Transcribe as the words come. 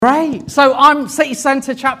Great. So I'm City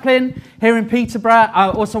Centre chaplain here in Peterborough. I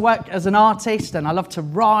also work as an artist and I love to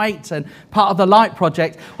write and part of the Light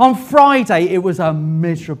Project. On Friday, it was a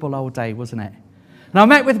miserable old day, wasn't it? And I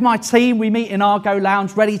met with my team. We meet in Argo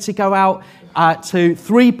Lounge, ready to go out to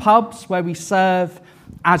 3 pubs where we serve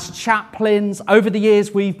as chaplains. Over the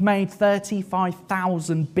years, we've made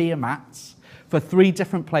 35,000 beer mats for 3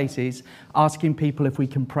 different places, asking people if we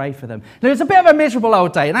can pray for them. Now, it was a bit of a miserable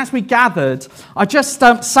old day, and as we gathered, I just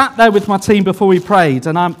sat there with my team before we prayed,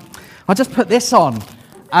 and I just put this on.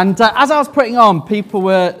 And as I was putting on, people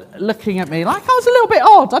were looking at me like I was a little bit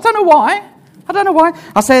odd. I don't know why.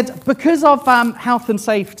 I said, because of health and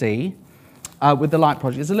safety with the Light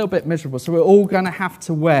Project, it's a little bit miserable, so we're all going to have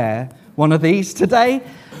to wear one of these today.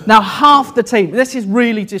 Now, half the team, this is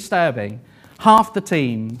really disturbing, half the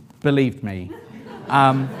team believed me.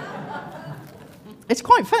 It's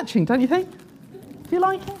quite fetching, don't you think? Do you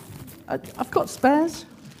like it? I've got spares.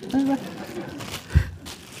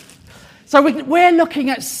 So we're looking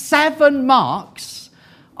at 7 marks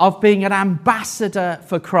of being an ambassador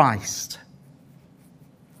for Christ.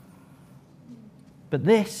 But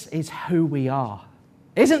this is who we are.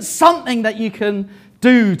 It isn't something that you can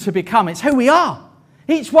do to become. It's who we are.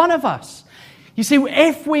 Each one of us. You see,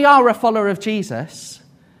 if we are a follower of Jesus,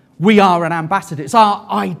 we are an ambassador. It's our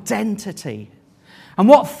identity. And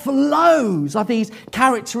what flows are these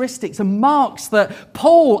characteristics and marks that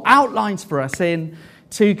Paul outlines for us in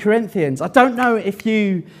 2 Corinthians. I don't know if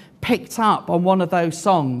you picked up on one of those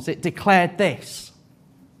songs. It declared this: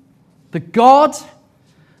 the God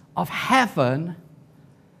of heaven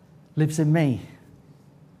lives in me.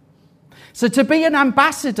 So to be an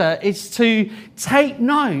ambassador is to take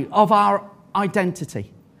note of our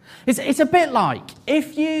identity. It's a bit like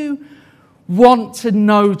if you want to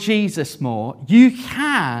know Jesus more, you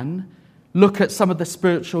can look at some of the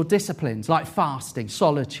spiritual disciplines like fasting,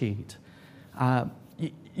 solitude.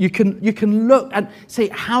 You can look and see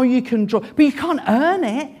how you can draw, but you can't earn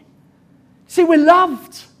it. See, we're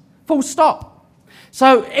loved, full stop.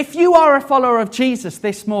 So if you are a follower of Jesus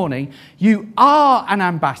this morning, you are an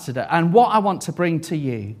ambassador. And what I want to bring to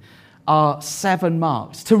you are 7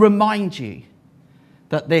 marks to remind you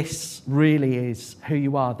that this really is who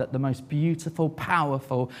you are, that the most beautiful,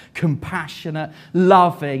 powerful, compassionate,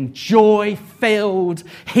 loving, joy-filled,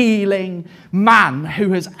 healing man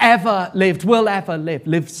who has ever lived, will ever live,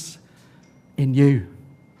 lives in you.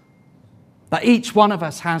 That each one of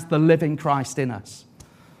us has the living Christ in us.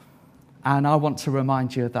 And I want to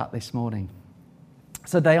remind you of that this morning.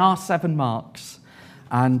 So they are 7 marks,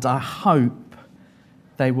 and I hope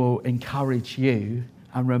they will encourage you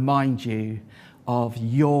and remind you of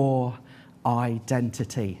your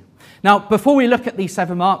identity. Now, before we look at these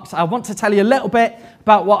 7 marks, I want to tell you a little bit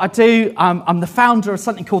about what I do. I'm the founder of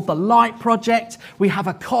something called the Light Project. We have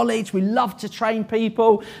a college. We love to train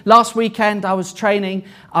people. Last weekend, I was training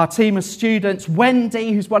our team of students.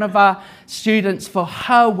 Wendy, who's one of our students, for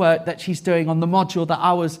her work that she's doing on the module that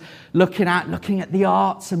I was looking at the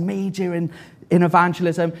arts and media in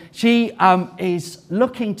evangelism. She is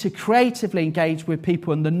looking to creatively engage with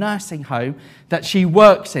people in the nursing home that she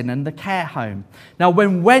works in and the care home. Now,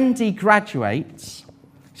 when Wendy graduates,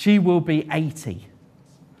 she will be 80.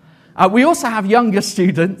 We also have younger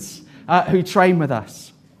students who train with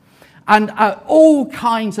us. And all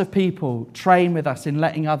kinds of people train with us in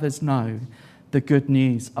letting others know the good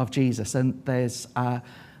news of Jesus. And there's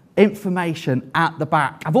information at the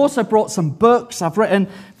back. I've also brought some books. I've written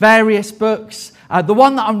various books. The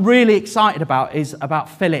one that I'm really excited about is about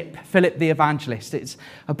Philip the Evangelist. It's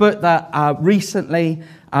a book that recently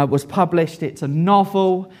was published. It's a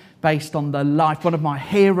novel based on the life, one of my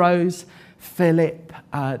heroes, Philip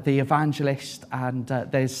the Evangelist, and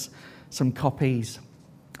there's some copies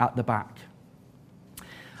at the back.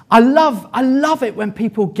 I love it when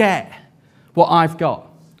people get what I've got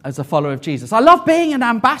as a follower of Jesus. I love being an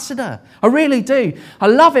ambassador. I really do. I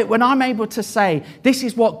love it when I'm able to say, this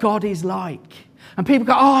is what God is like. And people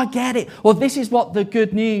go, oh, I get it. Or this is what the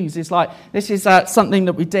good news is like. This is something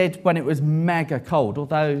that we did when it was mega cold,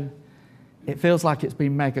 although it feels like it's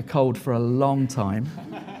been mega cold for a long time.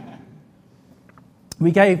 We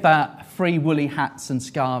gave free woolly hats and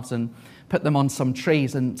scarves and put them on some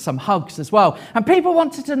trees and some hugs as well. And people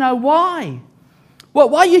wanted to know why. Well,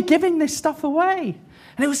 why are you giving this stuff away?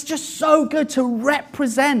 And it was just so good to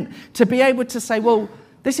represent, to be able to say, well,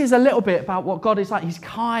 this is a little bit about what God is like. He's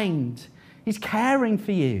kind. He's caring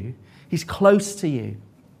for you. He's close to you.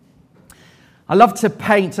 I love to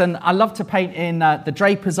paint, and I love to paint in the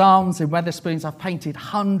Draper's Arms in Wetherspoons. I've painted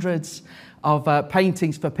hundreds of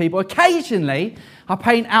paintings for people. Occasionally, I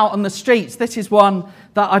paint out on the streets. This is one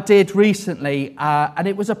that I did recently, and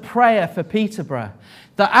it was a prayer for Peterborough,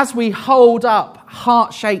 that as we hold up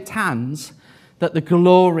heart-shaped hands, that the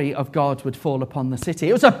glory of God would fall upon the city.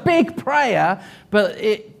 It was a big prayer, but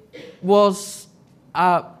it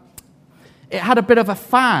had a bit of a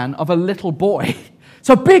fan of a little boy.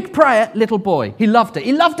 So big prayer, little boy. He loved it.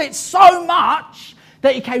 He loved it so much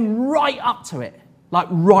that he came right up to it, like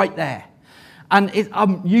right there. And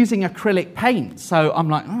I'm using acrylic paint, so I'm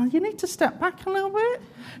like, oh, you need to step back a little bit.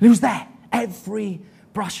 And he was there. Every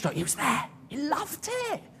brushstroke, he was there. He loved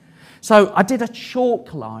it. So I did a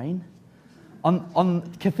chalk line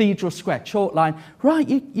on Cathedral Square, chalk line. Right,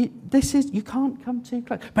 you can't come too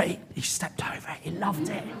close. But he stepped over it. He loved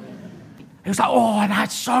it. He was like, oh,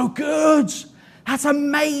 that's so good. That's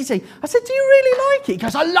amazing. I said, do you really like it? He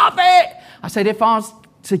goes, I love it. I said, if I was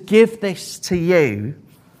to give this to you,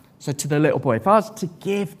 so to the little boy, if I was to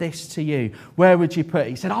give this to you, where would you put it?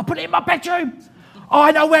 He said, I'll put it in my bedroom. Oh,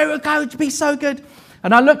 I know where it would go. It'd be so good.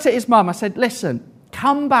 And I looked at his mum. I said, listen,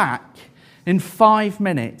 come back in 5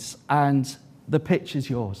 minutes and the picture's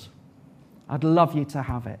yours. I'd love you to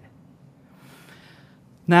have it.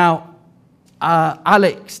 Now,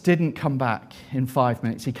 Alex didn't come back in 5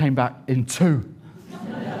 minutes. He came back in 2.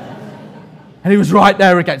 And he was right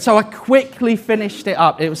there again. So I quickly finished it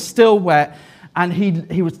up. It was still wet. And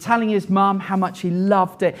he was telling his mum how much he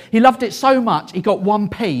loved it. He loved it so much, he got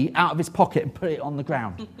 1p out of his pocket and put it on the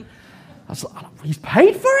ground. I was like, he's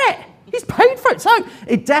paid for it. He's paid for it. So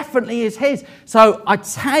it definitely is his. So I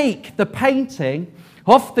take the painting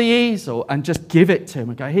off the easel and just give it to him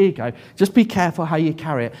and go, here you go. Just be careful how you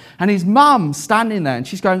carry it. And his mum's standing there and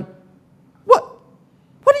she's going,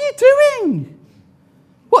 What are you doing?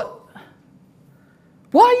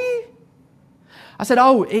 Why are you? I said,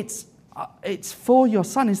 oh, it's for your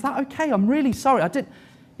son. Is that okay? I'm really sorry.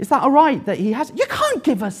 Is that all right that he has? You can't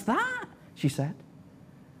give us that, she said.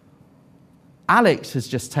 Alex has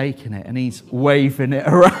just taken it and he's waving it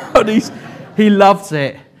around. He loves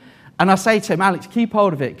it. And I say to him, Alex, keep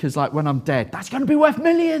hold of it because like when I'm dead, that's going to be worth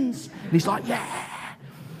millions. And he's like, yeah.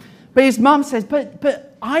 But his mum says,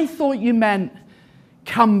 but I thought you meant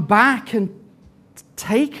come back and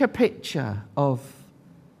take a picture of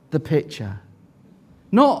the picture.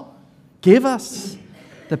 Not give us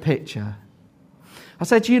the picture. I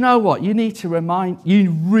said, you know what? You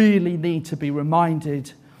really need to be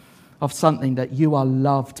reminded of something that you are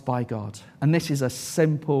loved by God. And this is a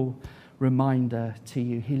simple reminder to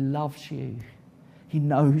you. He loves you. He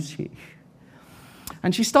knows you.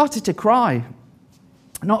 And she started to cry.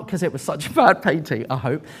 Not because it was such a bad painting, I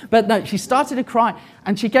hope. But no, she started to cry.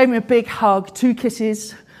 And she gave me a big hug, 2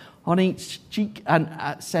 kisses on each cheek, and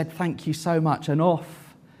said, thank you so much. And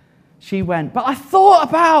off she went. But I thought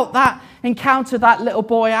about that encounter, that little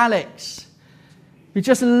boy, Alex, who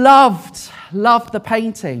just loved the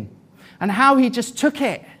painting and how he just took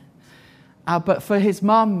it. But for his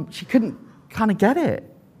mum, she couldn't kind of get it.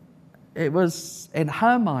 It was in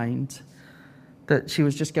her mind that she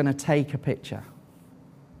was just going to take a picture.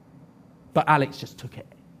 But Alex just took it.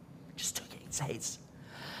 It's his.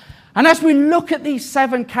 And as we look at these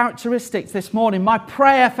 7 characteristics this morning, my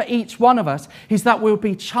prayer for each one of us is that we'll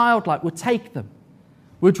be childlike. We'll take them.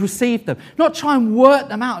 We'll receive them. Not try and work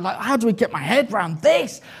them out. Like, how do we get my head around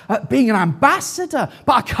this? Being an ambassador.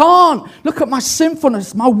 But I can't. Look at my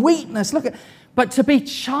sinfulness, my weakness. But to be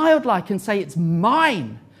childlike and say it's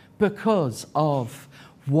mine because of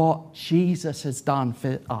what Jesus has done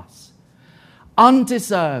for us.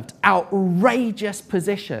 Undeserved, outrageous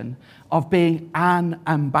position of being an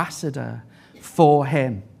ambassador for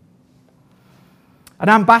him. An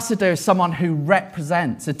ambassador is someone who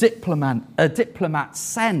represents, a diplomat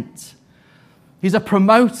sent. He's a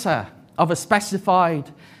promoter of a specified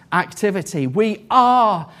activity. We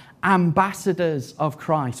are ambassadors of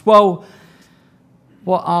Christ. Well,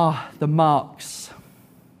 what are the marks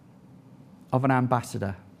of an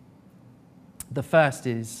ambassador? The first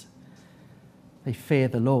is they fear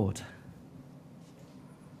the Lord.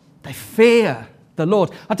 They fear the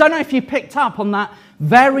Lord. I don't know if you picked up on that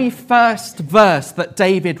very first verse that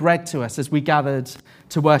David read to us as we gathered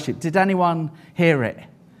to worship. Did anyone hear it?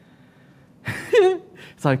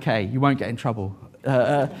 It's okay. You won't get in trouble.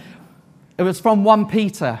 It was from 1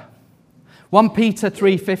 Peter. 1 Peter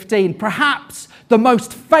 3:15. Perhaps the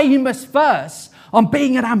most famous verse on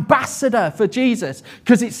being an ambassador for Jesus,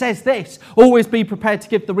 because it says this, always be prepared to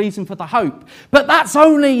give the reason for the hope. But that's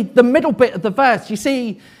only the middle bit of the verse. You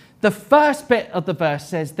see, the first bit of the verse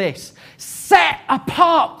says this, set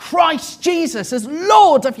apart Christ Jesus as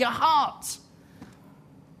Lord of your heart.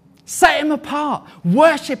 Set him apart.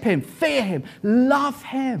 Worship him. Fear him. Love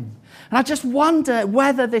him. And I just wonder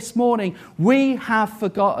whether this morning we have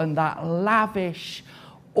forgotten that lavish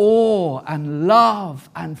awe and love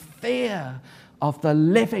and fear of the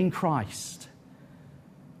living Christ.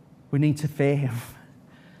 We need to fear him,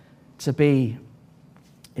 to be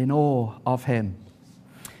in awe of him.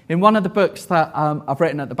 In one of the books that I've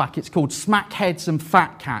written at the back, it's called Smackheads and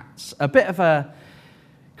Fat Cats. A bit of a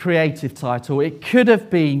creative title. It could have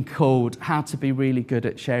been called How to Be Really Good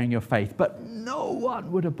at Sharing Your Faith, but no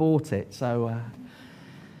one would have bought it.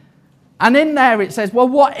 And in there it says, well,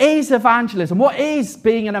 what is evangelism? What is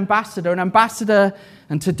being an ambassador? An ambassador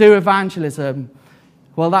and to do evangelism,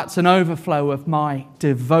 well, that's an overflow of my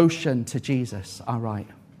devotion to Jesus, I write.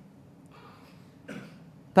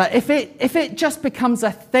 That if it just becomes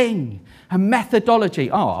a thing, a methodology,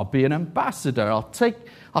 I'll be an ambassador, I'll take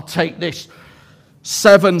this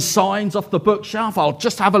 7 signs off the bookshelf, I'll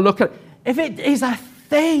just have a look at it. If it is a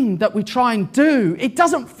thing that we try and do, it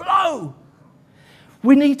doesn't flow.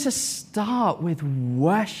 We need to start with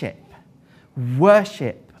worship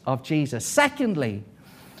of Jesus. Secondly,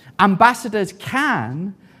 ambassadors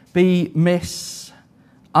can be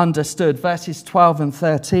misunderstood. Verses 12 and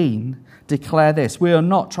 13 declare this: we are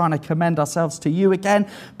not trying to commend ourselves to you again,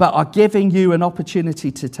 but are giving you an opportunity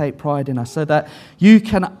to take pride in us, so that you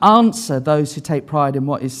can answer those who take pride in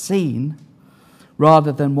what is seen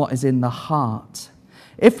rather than what is in the heart.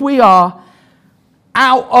 If we are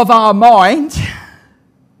out of our mind,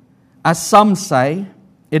 as some say,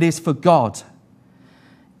 it is for God.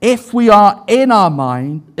 If we are in our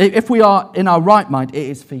mind, if we are in our right mind, it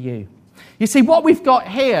is for you. You see, what we've got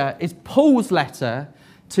here is Paul's letter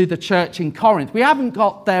to the church in Corinth. We haven't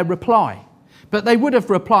got their reply, but they would have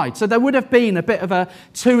replied. So there would have been a bit of a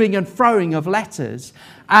toing and froing of letters.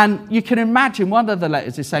 And you can imagine one of the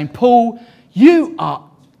letters is saying, Paul, you are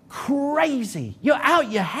crazy. You're out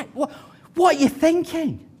your head. What are you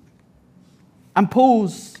thinking? And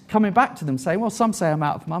Paul's coming back to them saying, well, some say I'm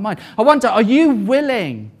out of my mind. I wonder, are you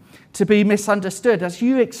willing to be misunderstood as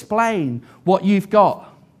you explain what you've got?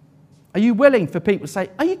 Are you willing for people to say,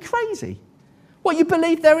 are you crazy? What, you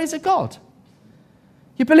believe there is a God?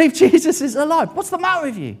 You believe Jesus is alive? What's the matter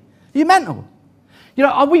with you? Are you mental? You know,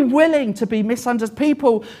 are we willing to be misunderstood?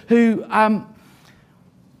 People who are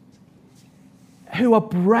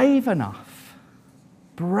brave enough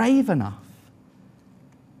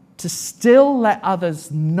to still let others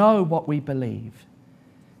know what we believe,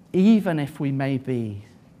 even if we may be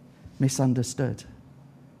misunderstood.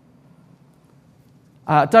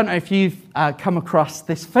 I don't know if you've come across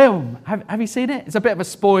this film. Have you seen it? It's a bit of a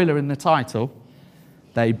spoiler in the title.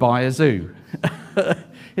 They Buy a Zoo.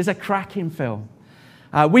 It's a cracking film.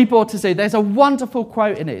 We bought a zoo. There's a wonderful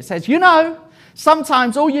quote in it. It says,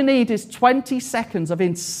 sometimes all you need is 20 seconds of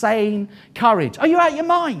insane courage. Are you out of your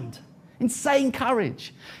mind? Insane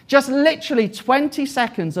courage. Just literally 20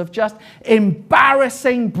 seconds of just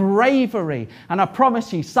embarrassing bravery. And I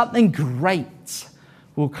promise you, something great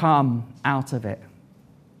will come out of it.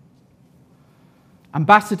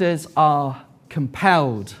 Ambassadors are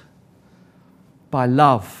compelled by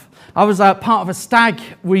love. I was part of a stag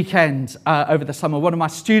weekend over the summer. One of my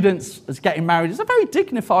students was getting married. It's a very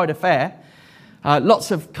dignified affair.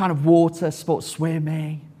 Lots of kind of water, sports,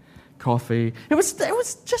 swimming, coffee. It was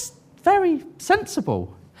just very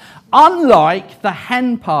sensible. Unlike the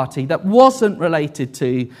hen party that wasn't related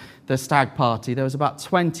to the stag party, there was about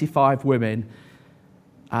 25 women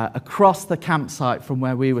across the campsite from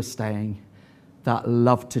where we were staying that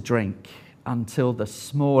loved to drink until the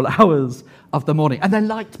small hours of the morning. And they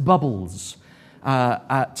liked bubbles.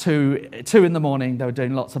 At 2 in the morning, they were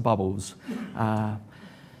doing lots of bubbles. And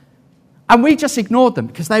we just ignored them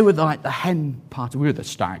because they were like the hen party. We were the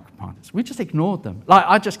stag parties. We just ignored them. Like,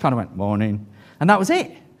 I just kind of went, morning. And that was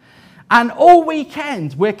it. And all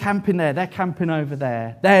weekend, we're camping there. They're camping over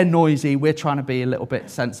there. They're noisy. We're trying to be a little bit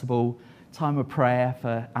sensible. Time of prayer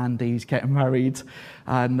for Andy, who's getting married.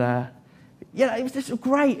 And it was just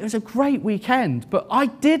great. It was a great weekend. But I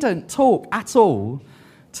didn't talk at all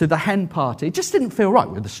to the hen party. It just didn't feel right.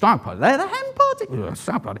 We're the stag party. They're the hen party. We're the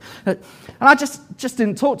stag party. And I just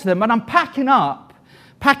didn't talk to them. And I'm packing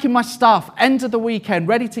my stuff, end of the weekend,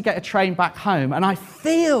 ready to get a train back home. And I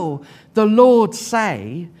feel the Lord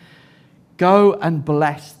say, go and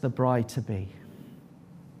bless the bride-to-be.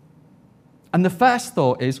 And the first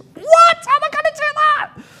thought is, what? How am I going to do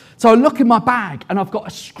that? So I look in my bag and I've got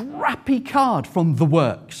a scrappy card from The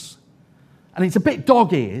Works. And it's a bit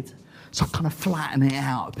dog-eared, so I kind of flatten it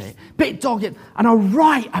out a bit dog-eared. And I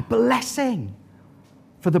write a blessing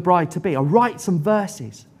for the bride-to-be. I write some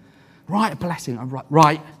verses. Write a blessing. I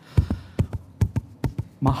write,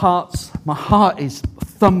 my heart is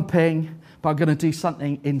thumping, but I'm going to do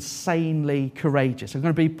something insanely courageous. I'm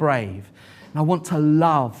going to be brave. And I want to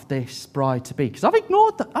love this bride-to-be because I've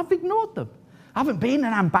ignored them. I haven't been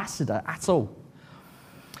an ambassador at all.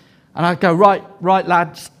 And I go, right,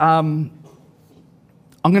 lads, I'm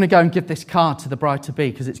going to go and give this card to the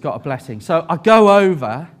bride-to-be because it's got a blessing. So I go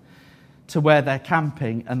over to where they're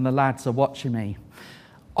camping and the lads are watching me.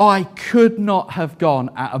 I could not have gone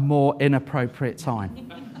at a more inappropriate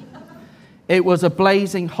time. It was a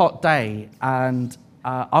blazing hot day, and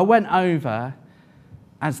I went over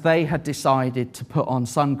as they had decided to put on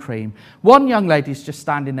sun cream. One young lady's just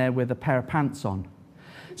standing there with a pair of pants on.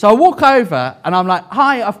 So I walk over and I'm like,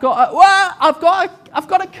 "Hi, I've got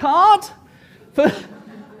a card for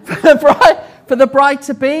the bride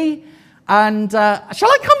to be, and shall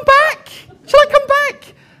I come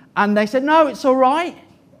back? And they said, "No, it's all right."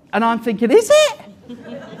 And I'm thinking, "Is it?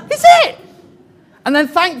 Is it?" And then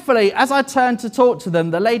thankfully, as I turn to talk to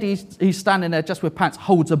them, the lady who's standing there just with pants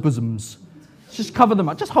holds her bosoms. Just cover them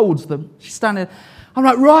up, just holds them. She's standing. I'm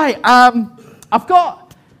like, right, I've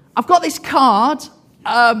got this card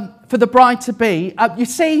for the bride to be. You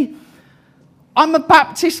see, I'm a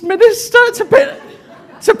Baptist minister. It's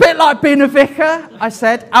a bit like being a vicar, I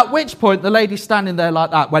said. At which point, the lady standing there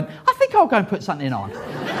like that went, "I think I'll go and put something on."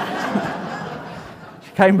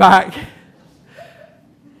 She came back.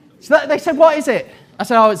 So they said, "What is it?" I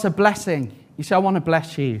said, "Oh, it's a blessing. You see, I want to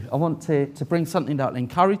bless you. I want to bring something that will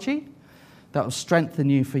encourage you, that will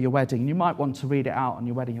strengthen you for your wedding. You might want to read it out on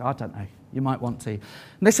your wedding. I don't know. You might want to." And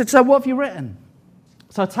they said, "So what have you written?"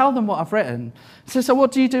 So I tell them what I've written. They said, "So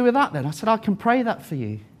what do you do with that then?" I said, "I can pray that for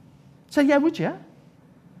you." I said, "Yeah, would you?"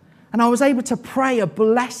 And I was able to pray a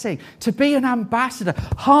blessing, to be an ambassador,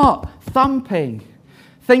 heart thumping,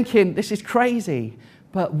 thinking, this is crazy,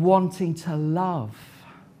 but wanting to love.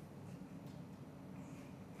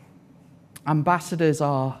 Ambassadors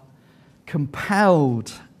are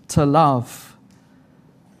compelled to love,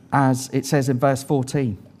 as it says in verse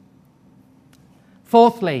 14.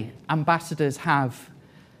 Fourthly, ambassadors have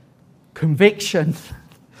conviction.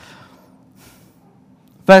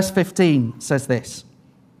 Verse 15 says this.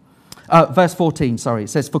 Verse 14, it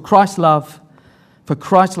says, For Christ's love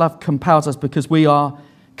compels us because we are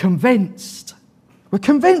convinced. We're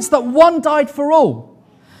convinced that one died for all,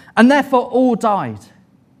 and therefore all died.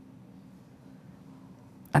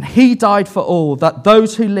 And he died for all, that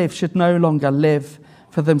those who live should no longer live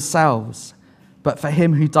for themselves, but for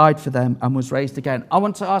him who died for them and was raised again. I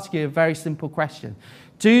want to ask you a very simple question.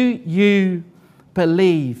 Do you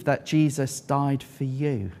believe that Jesus died for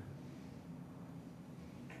you?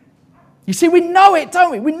 You see, we know it,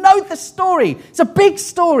 don't we? We know the story. It's a big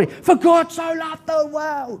story. For God so loved the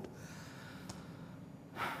world.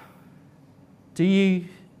 Do you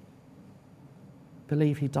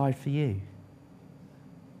believe he died for you?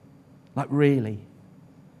 Like, really?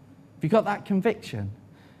 Have you got that conviction?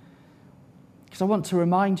 Because I want to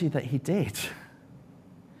remind you that he did.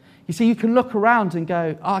 You see, you can look around and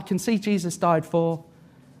go, I can see Jesus died for,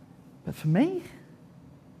 but for me?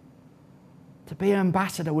 To be an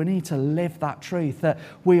ambassador, we need to live that truth, that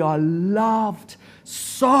we are loved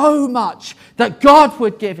so much that God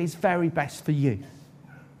would give his very best for you.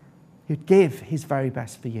 He'd give his very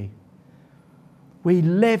best for you. We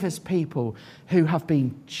live as people who have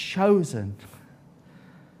been chosen,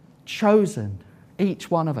 each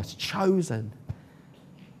one of us, chosen.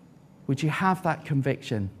 Would you have that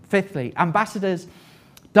conviction? Fifthly, ambassadors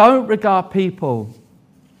don't regard people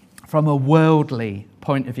from a worldly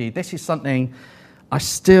point of view. This is something I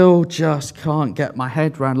still just can't get my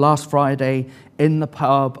head around. Last Friday in the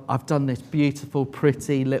pub, I've done this beautiful,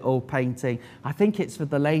 pretty little painting. I think it's for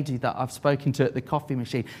the lady that I've spoken to at the coffee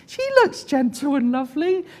machine. She looks gentle and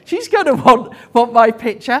lovely. She's going to want my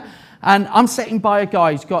picture. And I'm sitting by a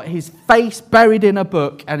guy who's got his face buried in a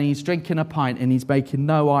book and he's drinking a pint and he's making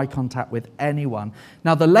no eye contact with anyone.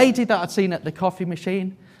 Now, the lady that I'd seen at the coffee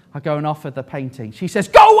machine, I go and offer the painting. She says,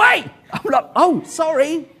 "Go away!" I'm like, "Oh,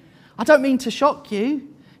 sorry. I don't mean to shock you."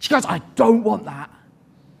 She goes, "I don't want that."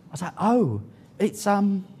 I was like, "Oh, it's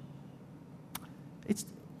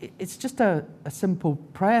just a simple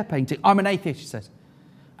prayer painting." "I'm an atheist," she says.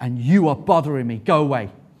 "And you are bothering me. Go away."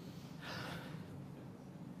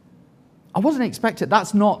 I wasn't expecting.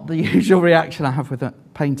 That's not the usual reaction I have with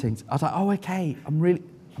paintings. I was like, "Oh, okay. I'm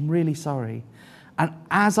really sorry." And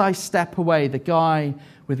as I step away, the guy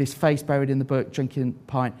with his face buried in the book, drinking a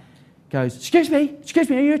pint, goes, excuse me,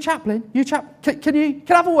 are you a chaplain? Can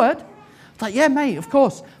I have a word?" I was like, "Yeah, mate, of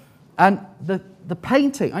course." And the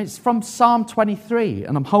painting, it's from Psalm 23,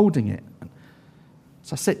 and I'm holding it.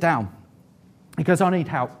 So I sit down. He goes, "I need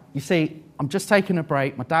help. You see, I'm just taking a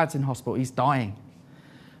break. My dad's in hospital. He's dying.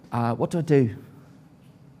 What do I do?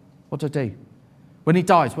 What do I do? When he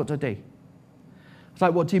dies, what do I do? It's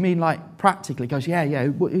like, what do you mean, like, practically? He goes, yeah.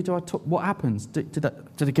 Who do I talk? What happens? Did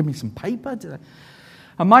they give me some paper?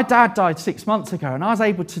 And my dad died 6 months ago, and I was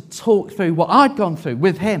able to talk through what I'd gone through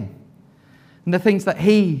with him and the things that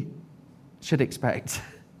he should expect.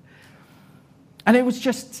 And it was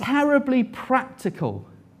just terribly practical.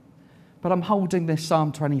 But I'm holding this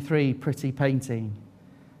Psalm 23 pretty painting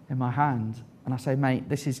in my hand. And I say, mate,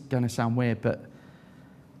 this is going to sound weird, but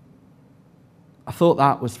I thought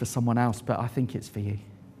that was for someone else, but I think it's for you.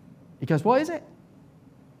 He goes, what is it?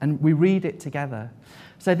 And we read it together.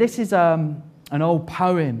 So this is an old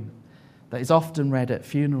poem that is often read at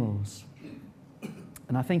funerals.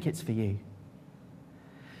 And I think it's for you.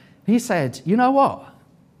 He said, you know what?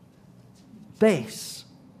 This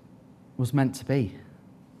was meant to be.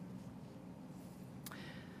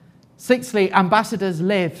 Sixthly, ambassadors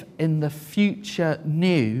live in the future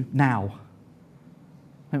new now.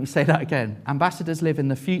 Let me say that again. Ambassadors live in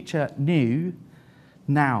the future new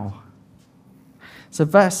now. So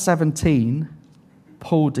verse 17,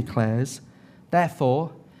 Paul declares,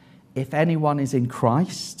 therefore, if anyone is in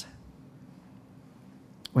Christ,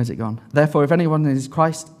 where's it gone? Therefore, if anyone is in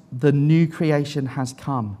Christ, the new creation has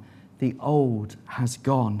come. The old has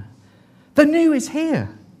gone. The new is here.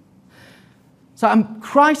 So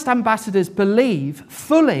Christ ambassadors believe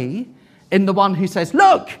fully in the one who says,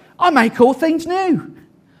 look, I make all things new.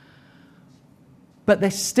 But they're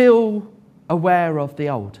still aware of the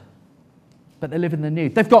old. But they live in the new.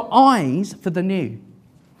 They've got eyes for the new.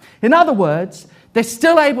 In other words, they're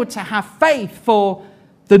still able to have faith for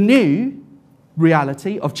the new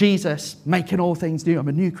reality of Jesus making all things new. I'm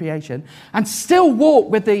a new creation. And still walk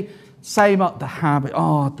with the same, the habit,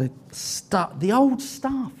 the old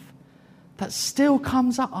stuff. That still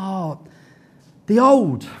comes up. The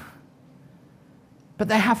old. But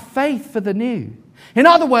they have faith for the new. In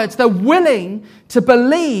other words, they're willing to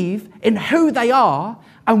believe in who they are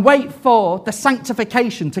and wait for the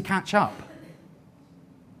sanctification to catch up.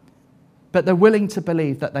 But they're willing to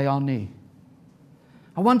believe that they are new.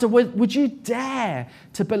 I wonder, would you dare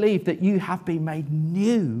to believe that you have been made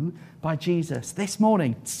new by Jesus this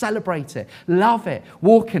morning? Celebrate it, love it,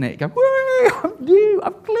 walk in it, go, woo, I'm new,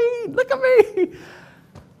 I'm clean, look at me.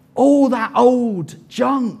 All that old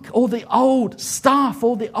junk, all the old stuff,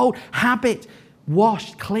 all the old habit,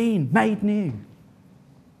 washed, clean, made new.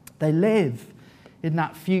 They live in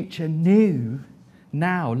that future new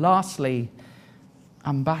now. Lastly,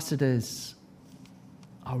 ambassadors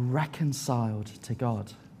are reconciled to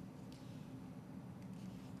God.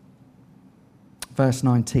 Verse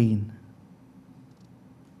 19.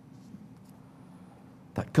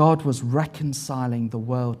 That God was reconciling the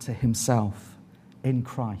world to himself in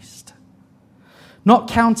Christ, not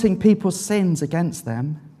counting people's sins against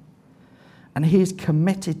them, and he has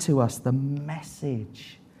committed to us the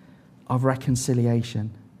message of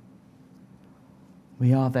reconciliation.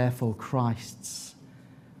 We are therefore Christ's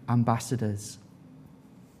ambassadors.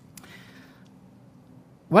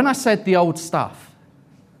 When I said the old stuff,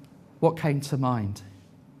 what came to mind?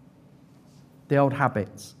 The old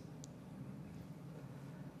habits.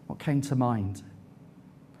 What came to mind?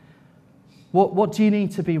 What do you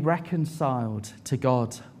need to be reconciled to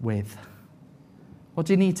God with? What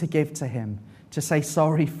do you need to give to him, to say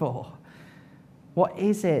sorry for? What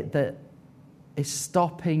is it that is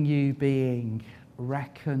stopping you being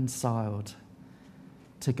reconciled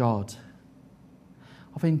to God?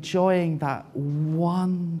 Of enjoying that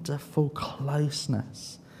wonderful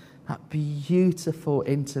closeness, that beautiful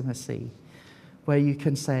intimacy where you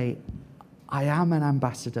can say, I am an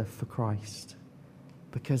ambassador for Christ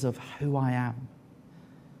because of who I am.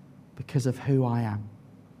 Because of who I am.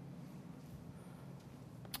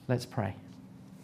 Let's pray.